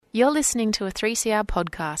You're listening to a 3CR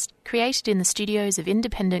podcast created in the studios of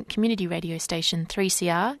independent community radio station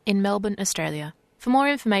 3CR in Melbourne, Australia. For more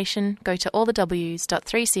information, go to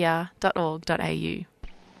allthews.3cr.org.au.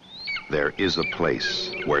 There is a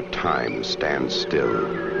place where time stands still,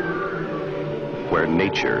 where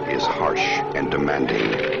nature is harsh and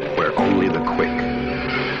demanding, where only the quick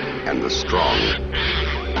and the strong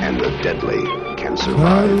and the deadly can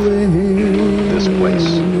survive. This place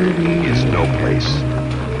is no place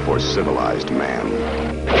for civilized man.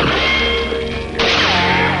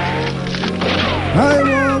 I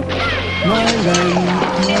want my land.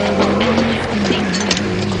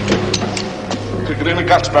 Kick it in the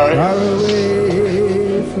guts, Barry. Far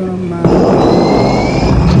away from my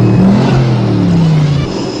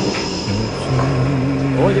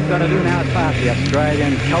All you've got to do now is pass the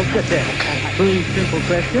Australian culture test. 3 simple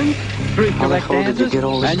questions, 3 correct answers,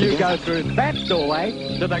 and you go through that doorway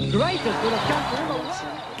to the greatest little country in the world.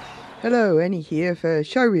 Hello, Annie here for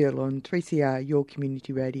Showreel on 3CR, your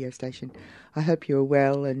community radio station. I hope you're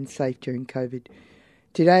well and safe during COVID.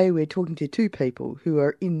 Today we're talking to 2 people who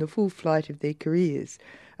are in the full flight of their careers.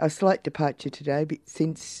 A slight departure today, but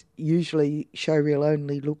since usually Showreel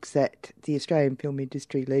only looks at the Australian film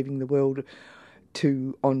industry leaving the world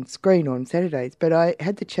to on screen on Saturdays, but I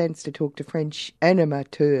had the chance to talk to French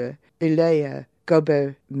animateur Ilia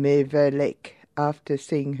Gober-Mevalek after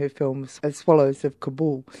seeing her film Swallows of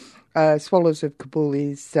Kabul. Swallows of Kabul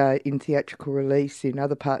is in theatrical release in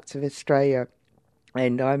other parts of Australia,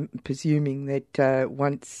 and I'm presuming that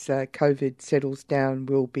once COVID settles down,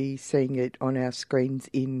 we'll be seeing it on our screens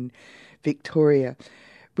in Victoria.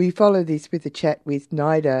 We follow this with a chat with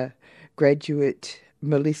NIDA graduate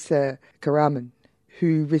Melissa Karaman,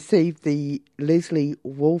 who received the Leslie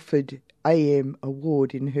Walford AM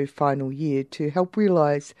Award in her final year to help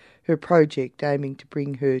realise her project aiming to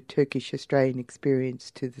bring her Turkish-Australian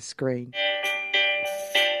experience to the screen.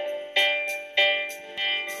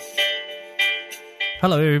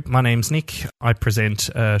 Hello, my name's Nick. I present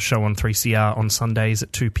a show on 3CR on Sundays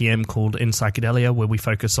at 2 p.m. called In Psychedelia, where we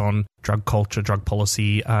focus on drug culture, drug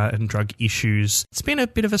policy, and drug issues. It's been a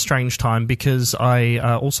bit of a strange time because I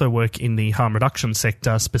also work in the harm reduction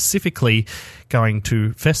sector, specifically going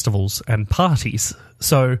to festivals and parties.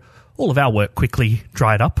 So all of our work quickly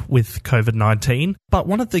dried up with COVID-19. But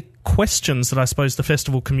one of the questions that I suppose the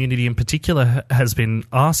festival community in particular has been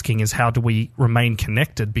asking is how do we remain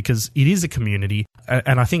connected? Because it is a community.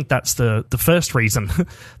 And I think that's the first reason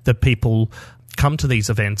that people come to these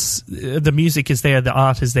events. The music is there, the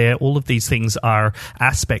art is there, all of these things are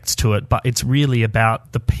aspects to it, but it's really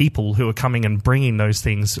about the people who are coming and bringing those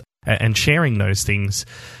things and sharing those things.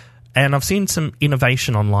 And I've seen some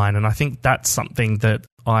innovation online, and I think that's something that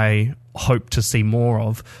I hope to see more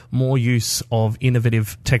of, more use of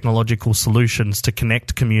innovative technological solutions to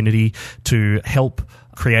connect community, to help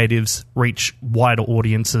creatives reach wider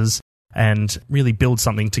audiences and really build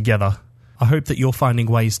something together. I hope that you're finding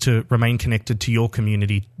ways to remain connected to your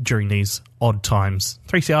community during these odd times.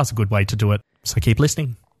 3CR is a good way to do it, so keep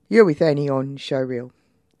listening. You're with Annie on Showreel.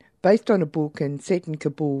 Based on a book and set in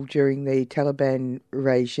Kabul during the Taliban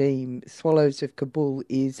regime, Swallows of Kabul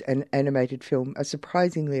is an animated film, a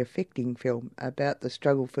surprisingly affecting film about the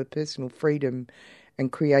struggle for personal freedom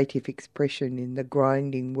and creative expression in the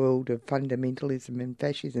grinding world of fundamentalism and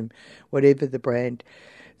fascism, whatever the brand.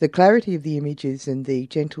 The clarity of the images and the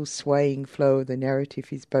gentle swaying flow of the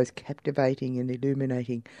narrative is both captivating and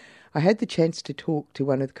illuminating. I had the chance to talk to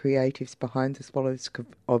one of the creatives behind the Swallows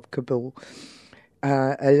of Kabul,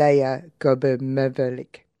 Ilia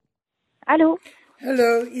Gober-Mevalek. Hello.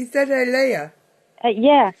 Hello, is that Ilia?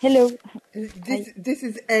 Yeah, hello. This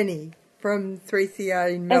is Annie from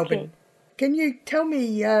 3CR in Melbourne. Okay. Can you tell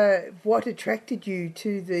me what attracted you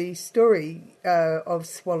to the story of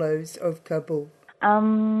Swallows of Kabul?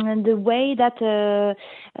 The way that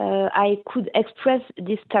I could express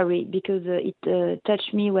this story, because it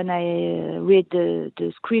touched me when I read the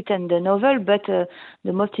script and the novel, but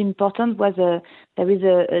the most important was there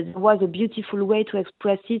was a beautiful way to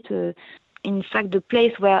express it. In fact, the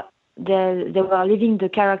place where they were living, the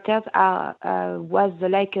characters was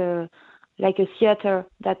like a theater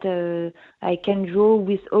that I can draw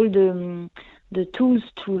with all the tools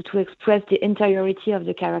to express the interiority of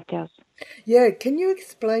the characters. Yeah, can you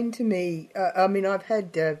explain to me, I mean, I've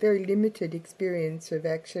had very limited experience of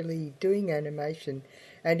actually doing animation,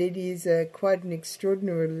 and it is quite an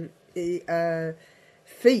extraordinary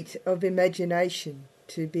feat of imagination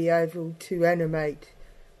to be able to animate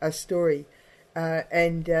a story.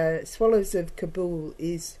 And Swallows of Kabul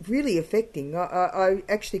is really affecting. I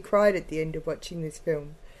actually cried at the end of watching this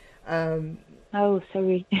film. Oh,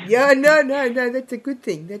 sorry. Yeah, no, that's a good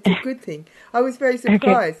thing. That's a good thing. I was very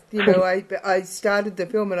surprised. Okay. You know, I started the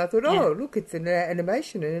film and I thought, oh, look, it's an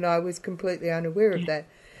animation, and I was completely unaware of that.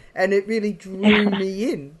 And it really drew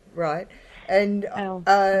me in, right? And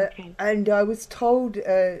and I was told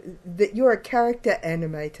that you're a character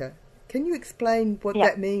animator. Can you explain what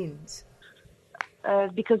that means?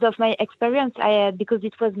 Because of my experience, because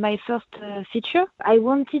it was my first feature, I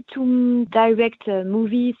wanted to direct a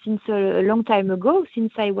movie since a long time ago,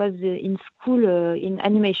 since I was in school, in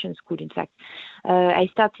animation school, in fact. I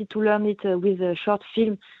started to learn it with a short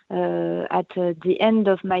film at the end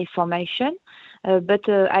of my formation. But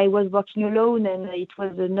I was working alone, and it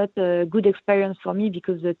was not a good experience for me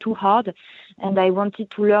because too hard. And I wanted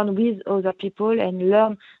to learn with other people and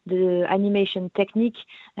learn the animation technique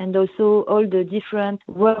and also all the different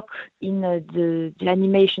work in the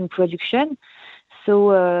animation production.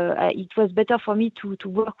 So it was better for me to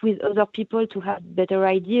work with other people, to have better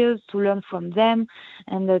ideas, to learn from them,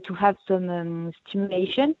 and to have some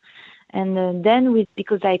stimulation. And then,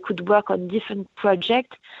 because I could work on different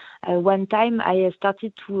projects, one time I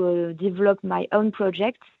started to develop my own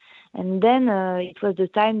projects. And then it was the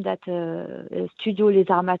time that Studio Les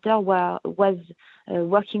Armateurs was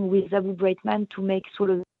working with Abu Breitman to make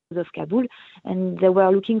Swallows of Kabul, and they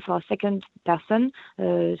were looking for a second person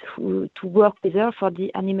to work with her for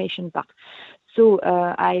the animation part. So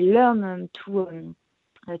I learned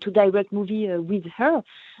to direct movie with her,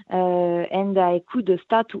 and I could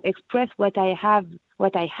start to express what I had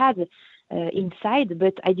inside,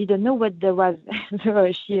 but I didn't know what there was.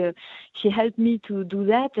 She helped me to do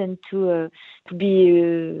that and to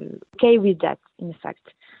be okay with that, in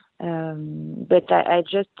fact. But I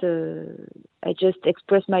just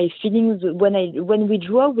express my feelings. When we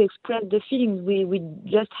draw, we express the feelings. We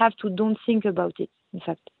just have to don't think about it, in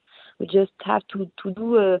fact. We just have to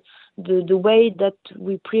do the way that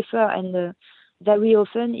we prefer, and very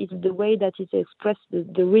often it's the way that it expresses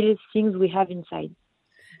the real things we have inside.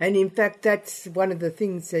 And in fact, that's one of the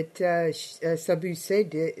things that Sabu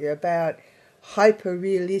said about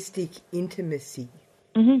hyper-realistic intimacy.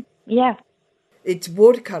 Mm-hmm. Yeah. It's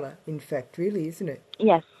watercolour, in fact, really, isn't it?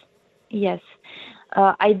 Yes.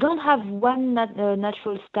 I don't have one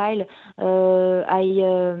natural style.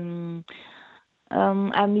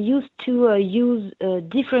 I'm used to use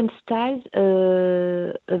different styles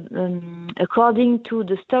according to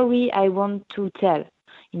the story I want to tell,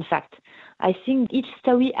 in fact. I think each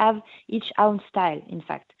story have its own style, in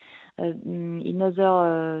fact. In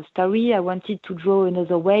other story, I wanted to draw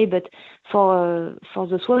another way, but for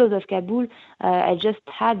the Swallows of Kabul, I just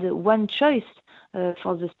had one choice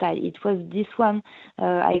for the style. It was this one.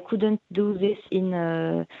 I couldn't do this in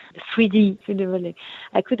 3D.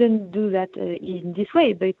 I couldn't do that in this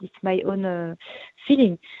way, but it's my own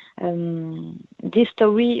feeling. This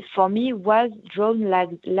story for me was drawn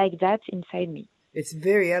like that inside me. It's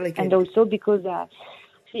very elegant. And also because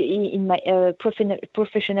in my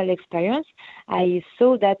professional experience, I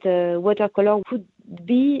saw that watercolor could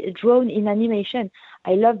be drawn in animation.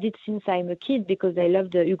 I loved it since I'm a kid because I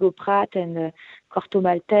loved Hugo Pratt and Corto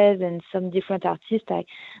Maltese and some different artists.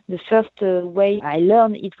 The first way I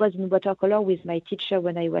learned it was in watercolor with my teacher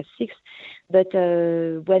when I was 6. But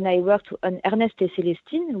when I worked on Ernest et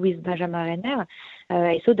Célestine with Benjamin Renner,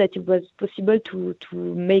 I saw that it was possible to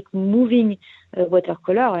make moving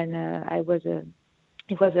watercolor, and it was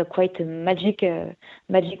a quite a magic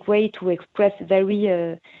way to express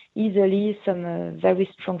very easily some very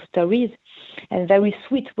strong stories, and very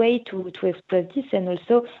sweet way to express this, and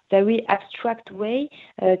also very abstract way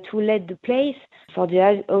to let the place for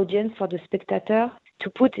the audience, for the spectator, to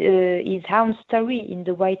put his own story in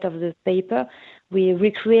the white of the paper. We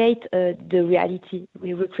recreate the reality.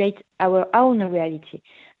 We recreate our own reality.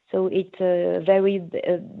 So it's a very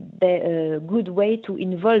good way to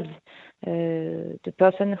involve the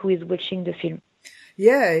person who is watching the film.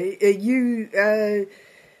 Yeah, you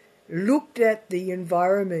looked at the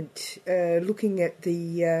environment, looking at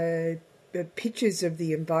the pictures of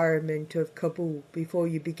the environment of Kabul before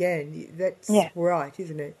you began. That's right,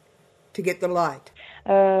 isn't it? To get the light.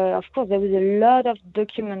 Of course, there was a lot of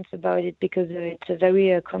documents about it because it's a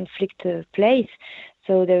very conflict place.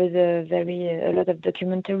 So there was a lot of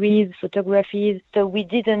documentaries, photographies. So we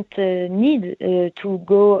didn't need to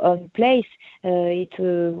go on place. It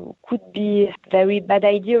could be a very bad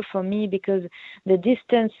idea for me because the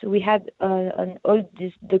distance we had on all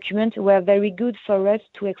these documents were very good for us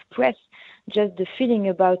to express just the feeling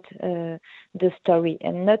about the story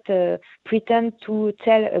and not pretend to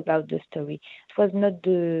tell about the story. It was not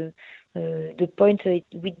the point.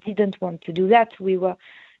 We didn't want to do that. We were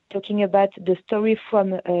talking about the story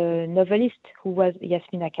from a novelist who was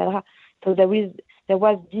Yasmina Khadra. So there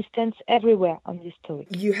was distance everywhere on this story.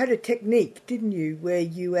 You had a technique, didn't you, where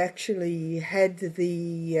you actually had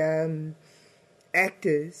the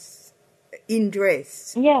actors in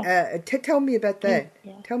dress. Yeah. Tell me about that.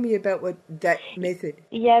 Yeah. Tell me about that method.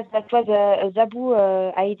 Yes, that was a Zabou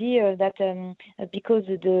idea that because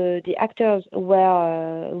the actors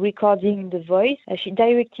were recording the voice, she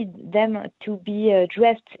directed them to be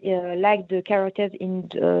dressed like the characters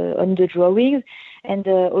on the drawings, and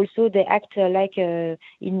also they act like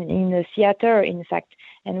in a theater, in fact.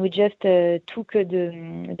 And we just took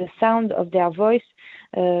the sound of their voice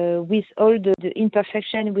with all the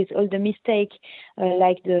imperfection, with all the mistake,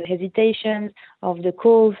 like the hesitation of the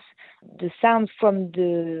coughs, the sound from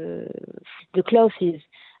the clothes.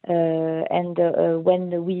 And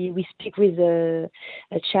when we speak with a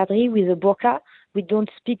chadri, with a burqa, we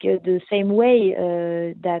don't speak the same way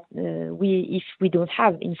that if we don't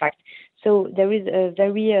have, in fact. So there is a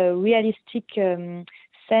very realistic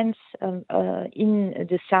sense in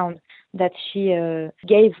the sound that she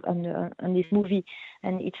gave on this movie,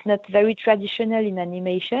 and it's not very traditional in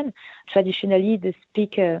animation. Traditionally,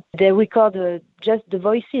 they record just the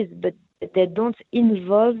voices, but they don't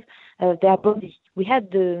involve their body. We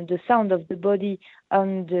had the sound of the body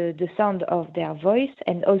on the sound of their voice,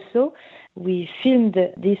 and also we filmed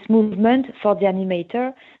this movement for the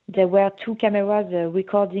animator. There were 2 cameras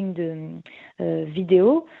recording the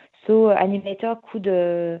video, so animator could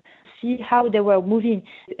see how they were moving.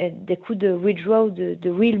 They could redraw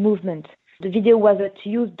the real movement. The video wasn't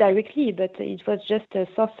used directly, but it was just a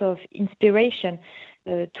source of inspiration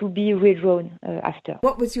to be redrawn after.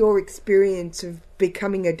 What was your experience of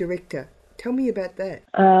becoming a director? Tell me about that.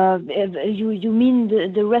 You mean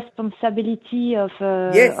the responsibility of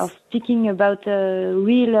yes. of speaking about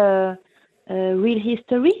real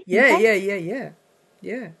history? Yeah.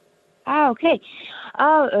 Okay.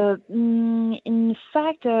 In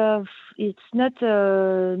fact, it's not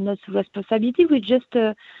responsibility. We just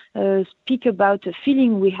speak about a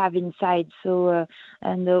feeling we have inside. So,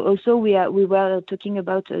 and also we were talking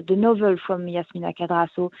about the novel from Yasmina Khadra.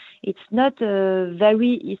 So it's not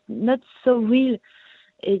it's not so real.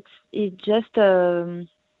 It's just there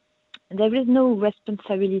is no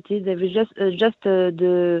responsibility. There is just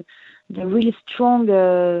the really strong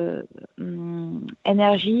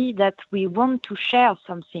energy that we want to share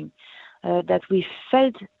something, that we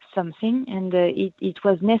felt something, and it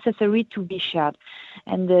was necessary to be shared,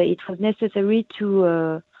 and it was necessary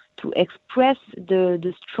to express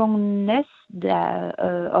the strongness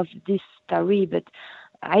of this story. But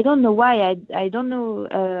I don't know why. I don't know.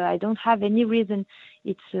 I don't have any reason.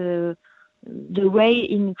 It's the way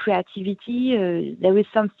in creativity. There is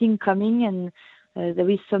something coming, and there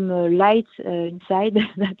is some light inside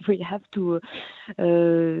that we have to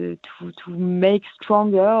make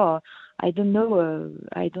stronger. I don't know.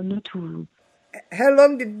 How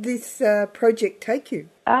long did this project take you?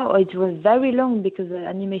 Oh, it was very long because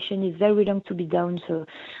animation is very long to be done. So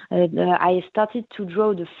I started to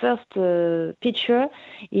draw the first picture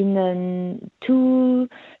in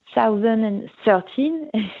 2013,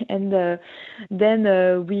 and then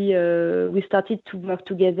we started to work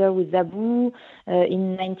together with Zabou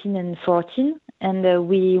in 1914, and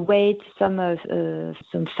we wait some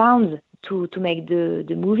funds to make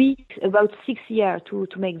the movie. About 6 years to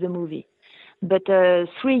make the movie. But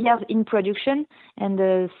 3 years in production and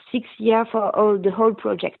 6 years for the whole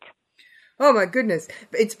project. Oh my goodness.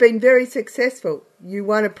 It's been very successful. You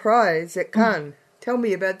won a prize at Cannes. Tell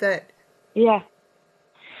me about that. Yeah,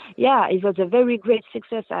 it was a very great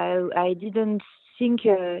success. I didn't think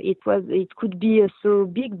it could be so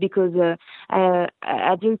big because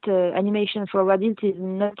adult animation for adults is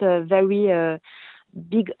not a very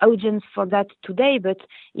big audience for that today, but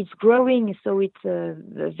it's growing, so it's a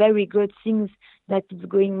very good thing that it's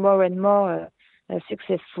going more and more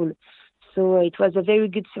successful. So it was a very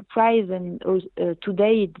good surprise, and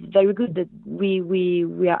today it's very good that we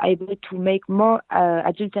are able to make more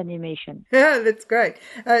adult animation. Yeah, that's great.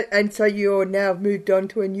 And so you're now moved on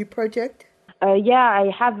to a new project?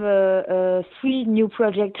 I have 3 new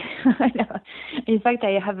projects. In fact,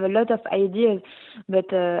 I have a lot of ideas,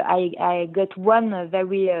 but I got one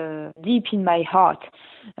very deep in my heart.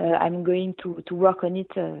 I'm going to work on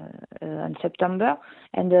it in September,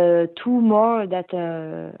 and 2 more that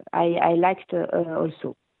I liked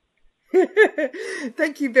also.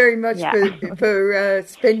 Thank you very much for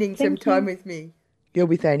spending some time with me. You're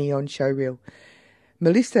with Annie on Showreel.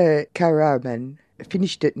 Melissa Karaman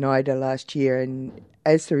finished at NIDA last year, and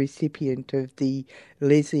as the recipient of the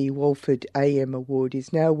Leslie Walford AM Award,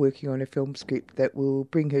 is now working on a film script that will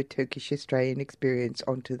bring her Turkish-Australian experience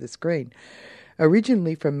onto the screen.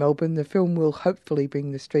 Originally from Melbourne, the film will hopefully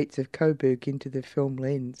bring the streets of Coburg into the film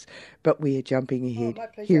lens, but we are jumping ahead. My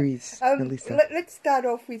pleasure. Here is Melissa. Let's start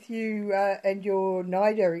off with you and your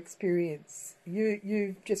NIDA experience.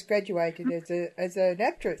 You've just graduated as an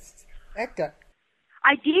actor.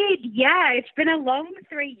 I did, yeah. It's been a long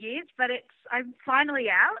 3 years, but I'm finally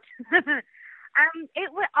out.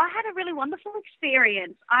 I had a really wonderful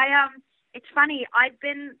experience. It's funny. I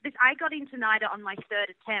got into NIDA on my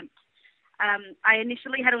third attempt. I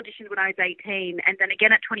initially had auditioned when I was 18, and then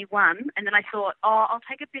again at 21, and then I thought, I'll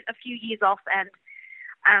take a few years off and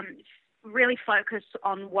really focus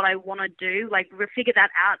on what I want to do, like figure that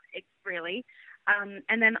out really.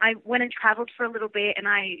 And then I went and travelled for a little bit, and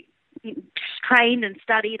I trained and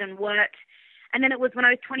studied and worked. And then it was when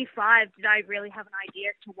I was 25 did I really have an idea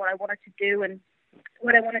as to what I wanted to do and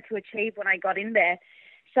what I wanted to achieve when I got in there.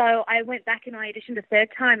 So I went back and I auditioned a third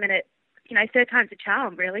time, and third time's a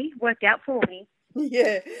charm, really. Worked out for me.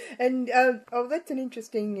 Yeah, and that's an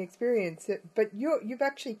interesting experience. But you've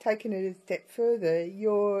actually taken it a step further.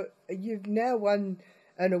 You've now won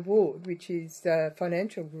an award, which is a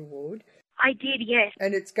financial reward. I did, yes.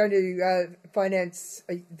 And it's going to finance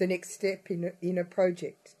the next step in a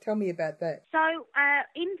project. Tell me about that. So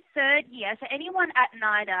in third year, so anyone at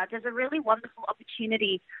NIDA, there's a really wonderful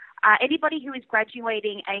opportunity. Anybody who is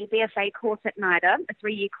graduating a BFA course at NIDA, a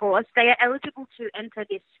 3-year course, they are eligible to enter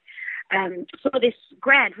this this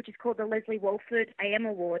grant, which is called the Leslie Walford AM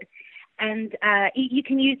Award. And you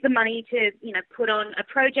can use the money to, put on a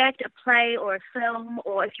project, a play or a film,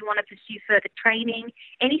 or if you want to pursue further training,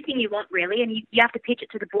 anything you want really. And you have to pitch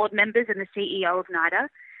it to the board members and the CEO of NIDA.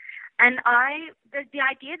 And the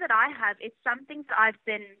idea that I have is something that I've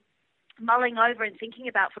been mulling over and thinking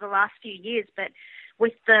about for the last few years, but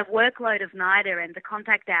with the workload of NIDA and the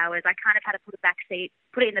contact hours, I kind of had to put it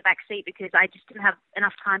in the back seat because I just didn't have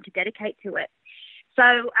enough time to dedicate to it.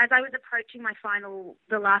 So as I was approaching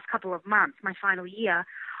the last couple of months, my final year,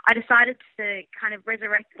 I decided to kind of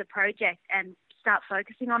resurrect the project and start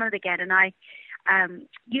focusing on it again. And I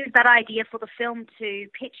used that idea for the film to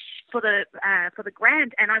pitch for the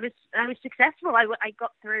grant, and I was successful. I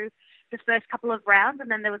got through the first couple of rounds, and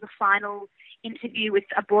then there was a final interview with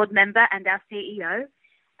a board member and our CEO.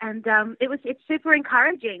 And it's super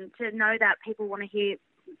encouraging to know that people want to hear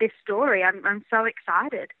this story. I'm so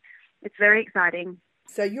excited. It's very exciting.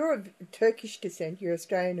 So you're of Turkish descent. You're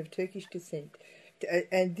Australian of Turkish descent,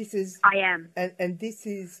 and this is. I am. And this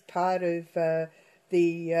is part of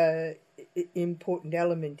the important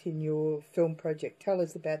element in your film project. Tell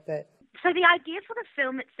us about that. So the idea for the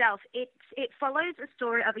film itself, it follows a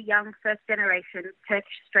story of a young first-generation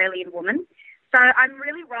Turkish-Australian woman. So I'm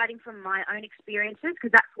really writing from my own experiences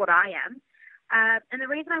because that's what I am. And the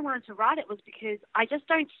reason I wanted to write it was because I just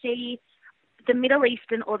don't see the Middle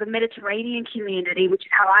Eastern or the Mediterranean community, which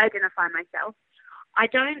is how I identify myself, I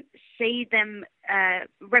don't see them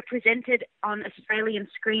represented on Australian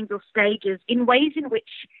screens or stages in ways in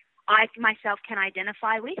which I myself can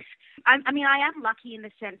identify with. I am lucky in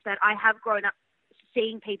the sense that I have grown up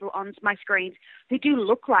seeing people on my screens who do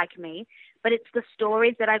look like me, but it's the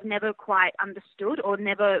stories that I've never quite understood or I've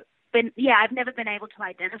never been able to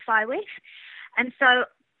identify with. And so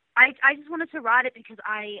I just wanted to write it because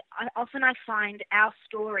I often find our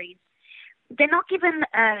stories, they're not given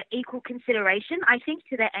equal consideration, I think,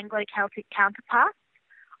 to their Anglo-Celtic counterparts.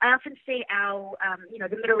 I often see our,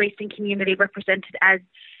 the Middle Eastern community represented as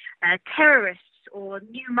terrorists or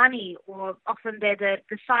new money, or often they're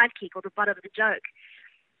the sidekick or the butt of the joke.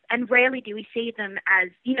 And rarely do we see them as,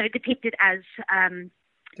 depicted as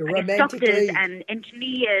doctors and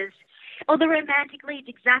engineers. Or the romantic leads,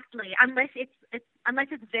 exactly. Unless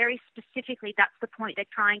it's very specifically that's the point they're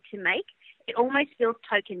trying to make. It almost feels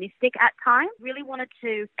tokenistic at times. Really wanted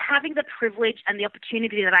to, having the privilege and the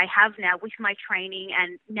opportunity that I have now with my training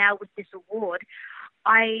and now with this award,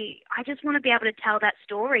 I just want to be able to tell that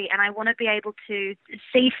story, and I want to be able to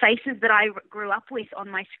see faces that I grew up with on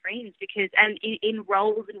my screens and in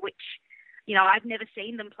roles in which, I've never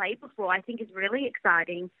seen them play before, I think is really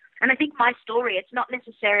exciting. And I think my story, it's not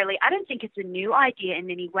necessarily, I don't think it's a new idea in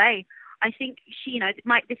any way. I think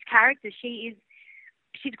this character, she's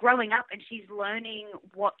growing up and she's learning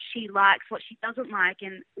what she likes, what she doesn't like,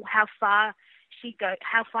 and how far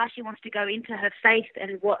she wants to go into her faith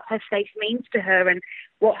and what her faith means to her and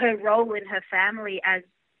what her role in her family as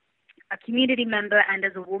a community member and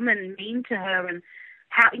as a woman mean to her, and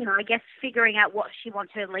how, I guess figuring out what she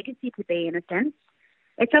wants her legacy to be in a sense.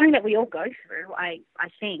 it's something that we all go through, I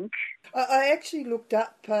think. I actually looked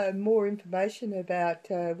up more information about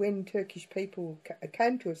when Turkish people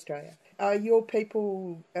came to Australia. Are your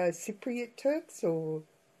people Cypriot Turks, or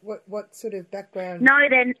what sort of background? No,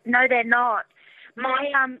 they're not.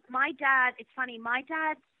 My dad. It's funny.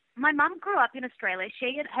 My mum grew up in Australia.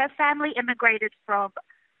 Her family immigrated from,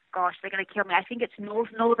 gosh, they're going to kill me. I think it's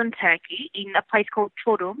northern Turkey, in a place called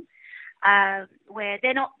Çorum, where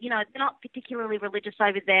they're not particularly religious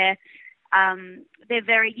over there. They're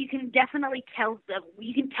very. You can definitely tell.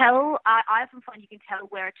 I often find you can tell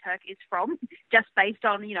where a Turk is from just based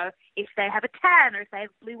on if they have a tan or if they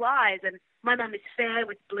have blue eyes. And my mum is fair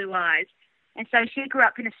with blue eyes, and so she grew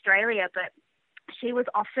up in Australia, but she was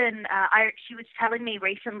often. She was telling me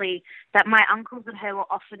recently that my uncles and her were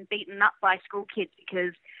often beaten up by school kids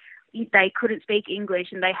because they couldn't speak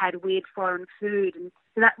English and they had weird foreign food, and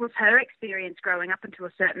so that was her experience growing up until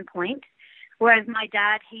a certain point. Whereas my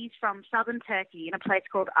dad, he's from southern Turkey in a place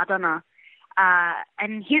called Adana,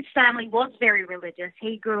 and his family was very religious.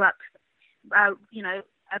 He grew up, a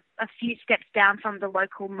few steps down from the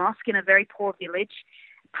local mosque in a very poor village,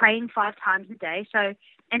 praying 5 times a day. So,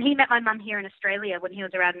 and he met my mum here in Australia when he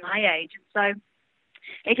was around my age. And so,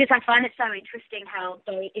 I find it so interesting how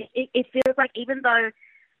it feels like even though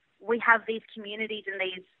we have these communities and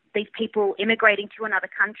these people immigrating to another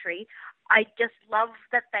country, I just love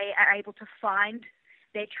that they are able to find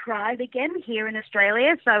their tribe again here in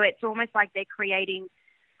Australia. So it's almost like they're creating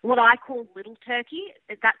what I call Little Turkey.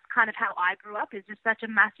 That's kind of how I grew up. It's just such a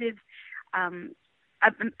massive,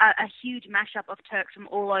 a huge mashup of Turks from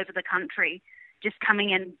all over the country, just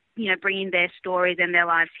coming and bringing their stories and their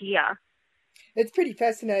lives here. It's pretty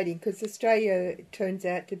fascinating because Australia turns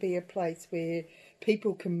out to be a place where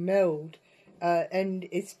people can meld. And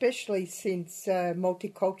especially since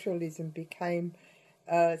multiculturalism became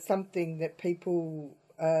something that people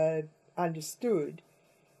understood,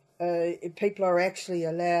 people are actually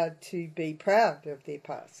allowed to be proud of their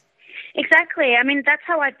past. Exactly. I mean, that's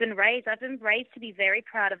how I've been raised. I've been raised to be very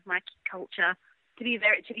proud of my culture, to be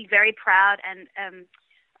very proud and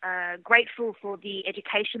grateful for the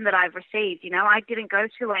education that I've received. I didn't go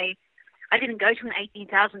to an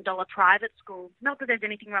 $18,000 private school. Not that there's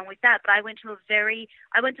anything wrong with that, but I went to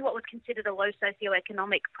what was considered a low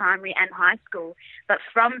socioeconomic primary and high school. But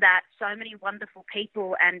from that, so many wonderful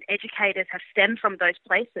people and educators have stemmed from those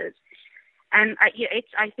places. And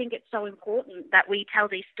I think it's so important that we tell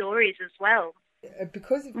these stories as well.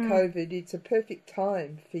 Because of COVID, it's a perfect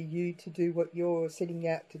time for you to do what you're setting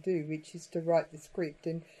out to do, which is to write the script.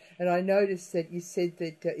 And I noticed that you said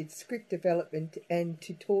that it's script development and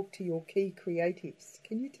to talk to your key creatives.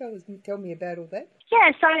 Can you tell me about all that?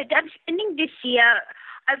 Yeah, so I'm spending this year.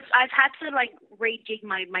 I've had to rejig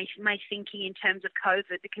my thinking in terms of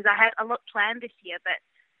COVID because I had a lot planned this year, but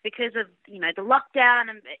because of the lockdown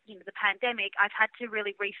and the pandemic, I've had to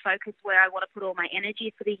really refocus where I want to put all my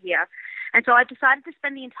energy for the year. And so I decided to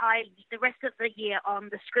spend the rest of the year on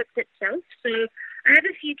the script itself. So I have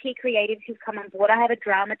a few key creatives who've come on board. I have a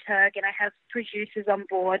dramaturg and I have producers on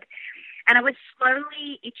board. And I was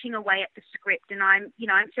slowly itching away at the script, and I'm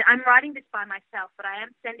writing this by myself, but I am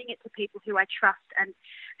sending it to people who I trust and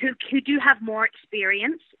who do have more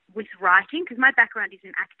experience with writing, because my background is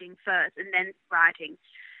in acting first and then writing.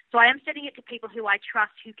 So I am sending it to people who I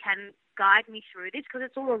trust who can guide me through this, because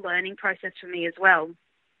it's all a learning process for me as well.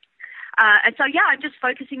 And so, yeah, I'm just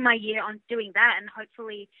focusing my year on doing that, and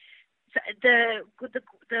hopefully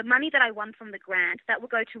the money that I won from the grant, that will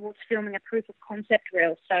go towards filming a proof of concept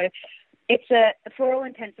reel. So it's for all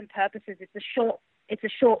intents and purposes, it's a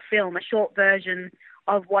short film, a short version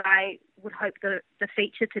of what I would hope the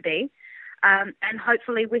feature to be. And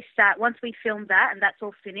hopefully with that, once we film that and that's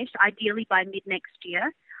all finished, ideally by mid next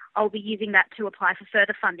year, I'll be using that to apply for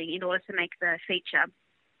further funding in order to make the feature.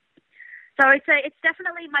 So it's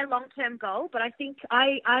definitely my long-term goal, but I think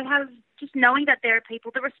I have just knowing that there are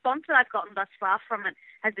people, the response that I've gotten thus far from it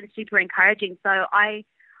has been super encouraging. So I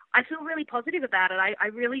feel really positive about it. I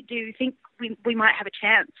really do think we might have a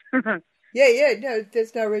chance. Yeah, no,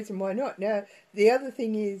 there's no reason why not. Now, the other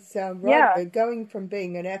thing is going from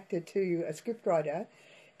being an actor to a scriptwriter,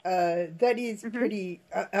 that is pretty,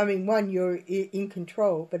 one, you're in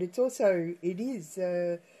control, but it is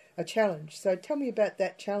a challenge. So tell me about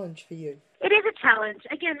that challenge for you. It is a challenge.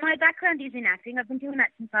 Again, my background is in acting. I've been doing that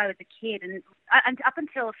since I was a kid, and up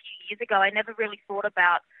until a few years ago, I never really thought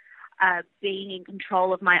about being in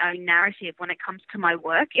control of my own narrative when it comes to my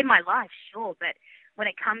work. In my life, sure, but when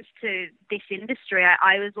it comes to this industry,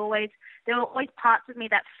 there were always parts of me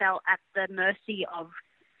that felt at the mercy of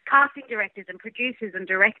casting directors and producers and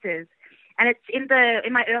directors. And it's in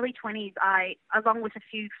my early 20s, I, along with a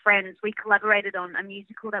few friends, we collaborated on a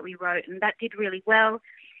musical that we wrote, and that did really well.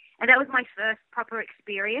 And that was my first proper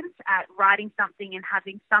experience at writing something and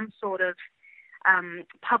having some sort of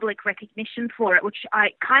public recognition for it, which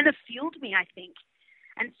kind of fueled me, I think.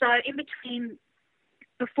 And so in between,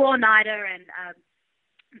 before NIDA and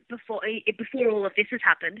before all of this had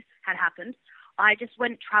happened, I just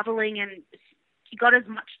went traveling and got as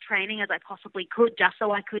much training as I possibly could, just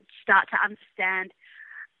so I could start to understand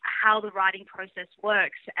how the writing process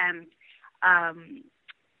works, and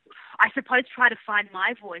I suppose try to find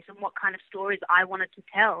my voice and what kind of stories I wanted to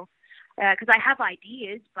tell. Because I have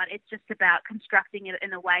ideas, but it's just about constructing it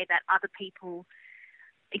in a way that other people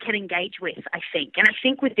can engage with, I think. And I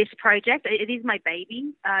think with this project, it is my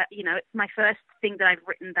baby. It's my first thing that I've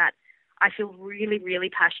written that I feel really, really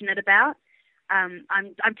passionate about.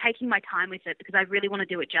 I'm taking my time with it because I really want to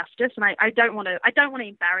do it justice, and I don't want to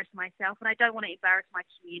embarrass myself, and I don't want to embarrass my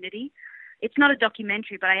community. It's not a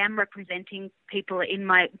documentary, but I am representing people in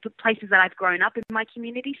the places that I've grown up in my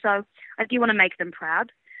community, so I do want to make them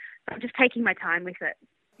proud. I'm just taking my time with it.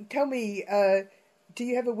 Tell me, do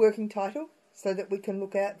you have a working title so that we can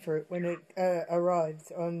look out for it when it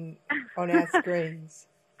arrives on our screens?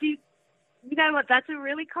 You know what? That's a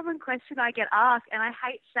really common question I get asked, and I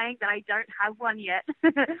hate saying that I don't have one yet.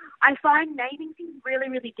 I find naming things really,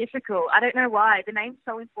 really difficult. I don't know why. The name's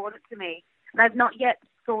so important to me, and I've not yet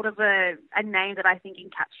thought of a name that I think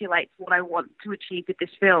encapsulates what I want to achieve with this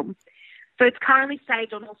film. So it's currently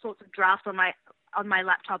saved on all sorts of drafts on my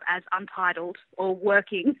laptop as untitled or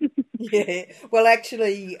working. Yeah. Well,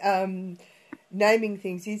 actually, naming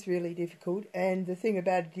things is really difficult, and the thing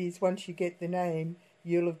about it is once you get the name,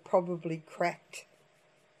 you'll have probably cracked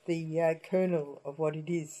the kernel of what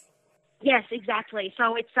it is. Yes, exactly.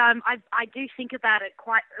 So it's I do think about it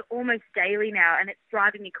quite almost daily now, and it's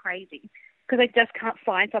driving me crazy because I just can't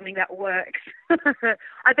find something that works.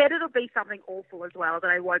 I bet it'll be something awful as well that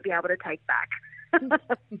I won't be able to take back.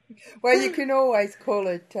 Well, you can always call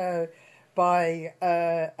it by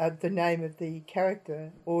the name of the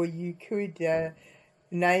character, or you could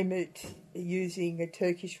name it using a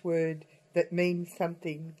Turkish word that means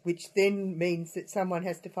something, which then means that someone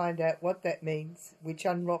has to find out what that means, which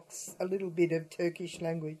unlocks a little bit of Turkish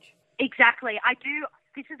language. Exactly.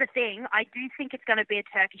 This is the thing. I do think it's going to be a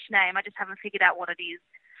Turkish name. I just haven't figured out what it is.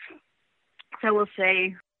 So we'll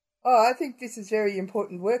see. Oh, I think this is very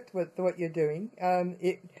important work with what you're doing.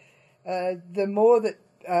 The more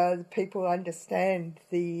that people understand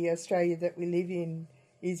the Australia that we live in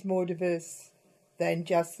is more diverse than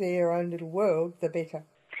just their own little world, the better.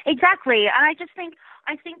 Exactly, and I think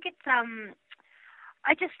it's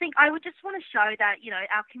I would just want to show that,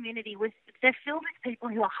 our community they're filled with people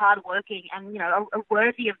who are hardworking and, are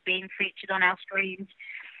worthy of being featured on our screens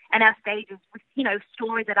and our stages with,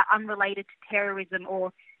 stories that are unrelated to terrorism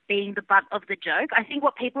or being the butt of the joke. I think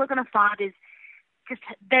what people are going to find is just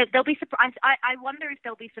they'll be surprised. I wonder if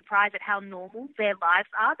they'll be surprised at how normal their lives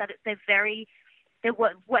are, that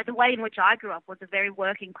the way in which I grew up was a very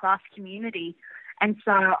working class community. And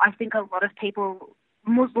so I think a lot of people,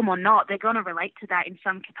 Muslim or not, they're going to relate to that in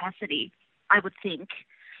some capacity, I would think.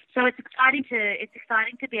 So it's exciting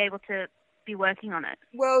to be able to be working on it.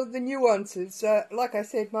 Well, the nuances, like I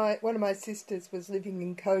said, one of my sisters was living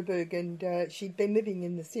in Coburg, and she'd been living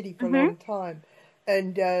in the city for a long time.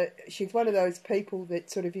 And she's one of those people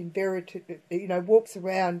that sort of walks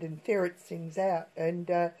around and ferrets things out.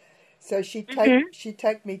 And so she'd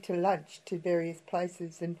take me to lunch to various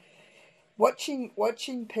places, and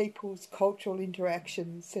watching people's cultural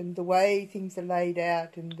interactions and the way things are laid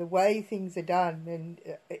out and the way things are done,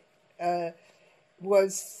 and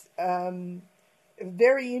was a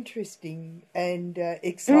very interesting and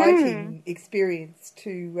exciting experience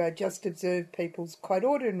to just observe people's quite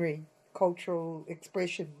ordinary cultural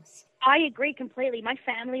expressions. I agree completely. My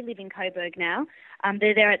family live in Coburg now.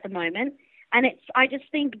 They're there at the moment. And I just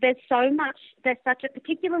think there's such a,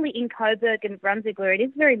 particularly in Coburg and Brunswick, where it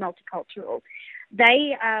is very multicultural,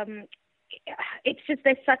 there's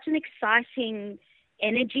such an exciting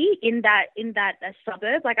energy in that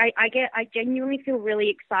suburb. Like I genuinely feel really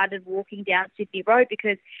excited walking down Sydney Road,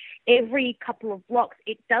 because every couple of blocks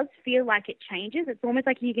it does feel like it changes. It's almost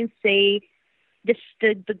like you can see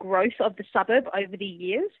the growth of the suburb over the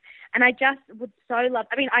years. And I just would so love,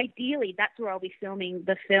 ideally that's where I'll be filming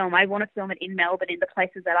the film. I want to film it in Melbourne, in the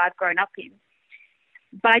places that I've grown up in.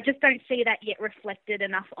 But I just don't see that yet reflected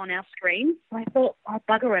enough on our screen. So I thought,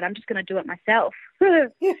 bugger it, I'm just going to do it myself.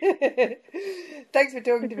 Thanks for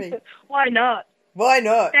talking to me. Why not? Why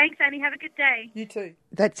not? Thanks, Annie. Have a good day. You too.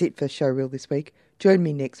 That's it for Showreel this week. Join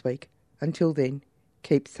me next week. Until then,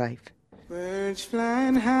 keep safe. Birds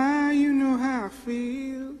flying high, you know how I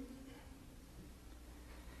feel.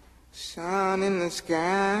 Sun in the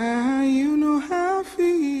sky, you know how I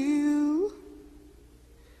feel.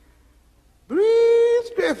 Breeze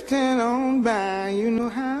drifting on by, you know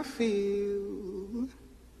how I feel.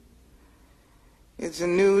 It's a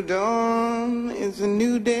new dawn, it's a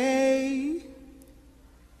new day.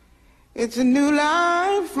 It's a new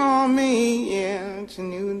life for me, yeah. It's a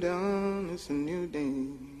new dawn, it's a new day.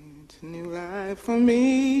 It's a new life for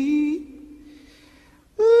me.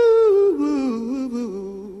 Ooh, ooh,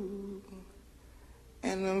 ooh.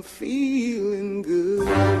 And I'm feeling good.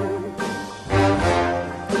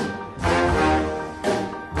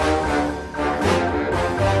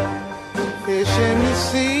 Fish in the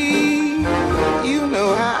sea, you know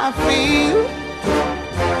how I feel.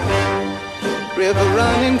 River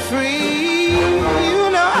running free, you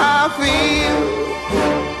know how I feel.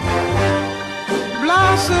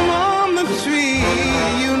 Blossom on the tree,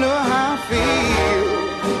 you know how I feel.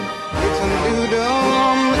 It's a new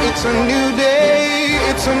dawn, it's a new day,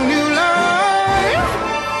 it's a new life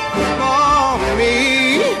for me,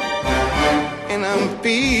 and I'm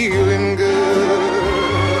feeling good.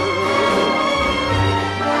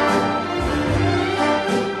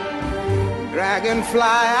 Dragonfly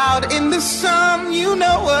out in the sun, you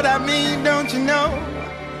know what I mean, don't you know?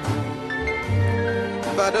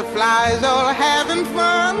 Butterflies all having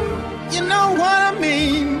fun, you know what I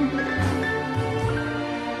mean.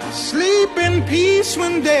 Sleep in peace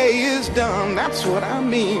when day is done, that's what I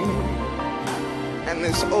mean. And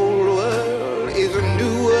this old world is a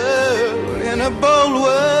new world and a bold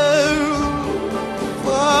world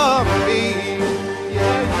for me.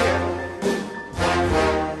 Yeah, yeah.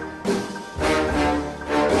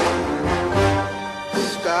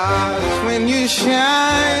 Stars, when you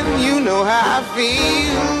shine, you know how I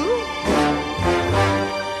feel.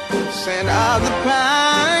 Scent of the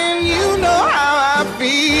pine, you know how I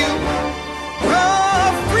feel.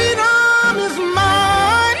 Oh, freedom is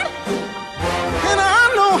mine, and I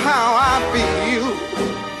know how I feel.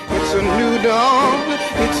 It's a new dawn,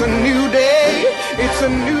 it's a new day, it's a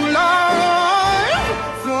new life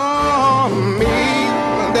for me.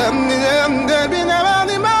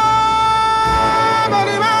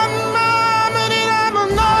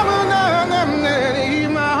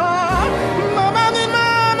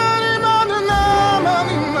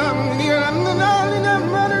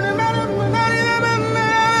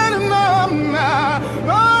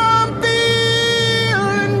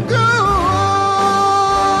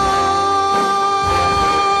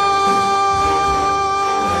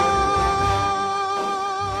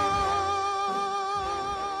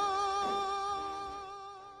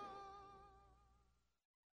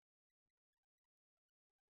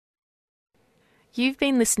 You've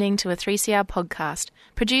been listening to a 3CR podcast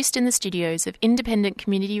produced in the studios of independent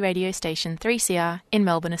community radio station 3CR in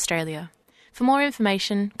Melbourne, Australia. For more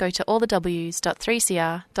information, go to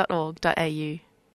allthews.3cr.org.au.